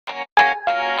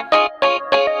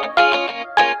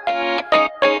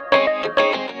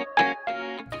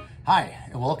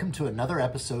and welcome to another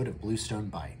episode of Bluestone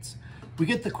Bites. We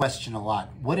get the question a lot,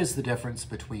 what is the difference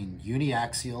between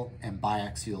uniaxial and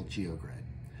biaxial geogrid?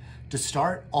 To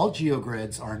start, all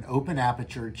geogrids are an open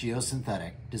aperture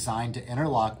geosynthetic designed to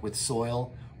interlock with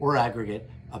soil or aggregate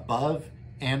above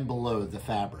and below the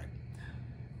fabric.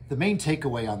 The main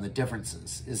takeaway on the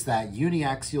differences is that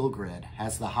uniaxial grid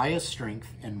has the highest strength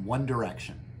in one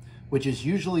direction, which is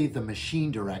usually the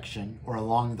machine direction or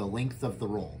along the length of the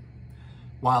roll,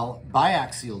 while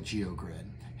biaxial geogrid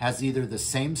has either the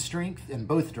same strength in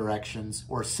both directions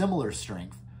or similar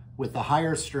strength, with the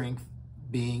higher strength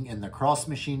being in the cross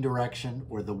machine direction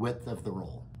or the width of the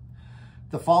roll.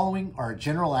 The following are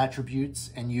general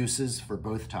attributes and uses for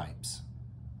both types.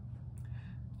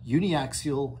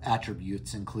 Uniaxial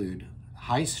attributes include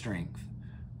high strength,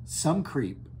 some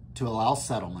creep to allow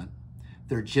settlement.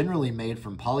 They're generally made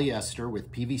from polyester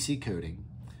with PVC coating,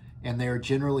 and they are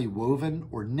generally woven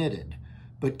or knitted,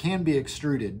 but can be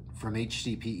extruded from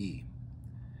HDPE.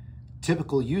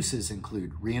 Typical uses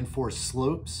include reinforced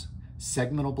slopes,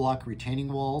 segmental block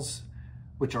retaining walls,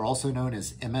 which are also known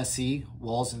as MSE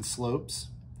walls and slopes,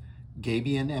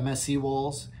 gabion MSE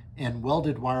walls, and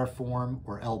welded wire form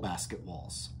or L-basket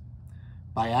walls.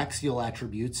 Biaxial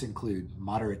attributes include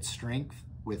moderate strength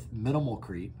with minimal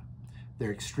creep.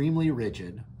 They're extremely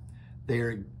rigid. They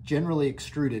are generally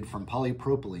extruded from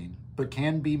polypropylene, but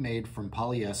can be made from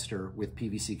polyester with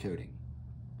PVC coating.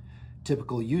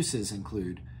 Typical uses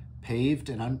include paved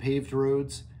and unpaved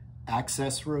roads,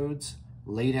 access roads,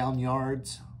 laydown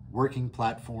yards, working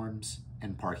platforms,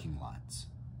 and parking lots.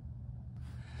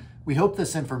 We hope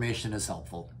this information is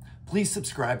helpful. Please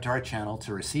subscribe to our channel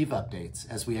to receive updates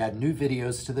as we add new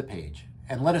videos to the page,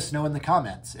 and let us know in the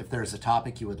comments if there is a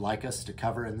topic you would like us to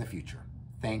cover in the future.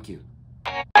 Thank you.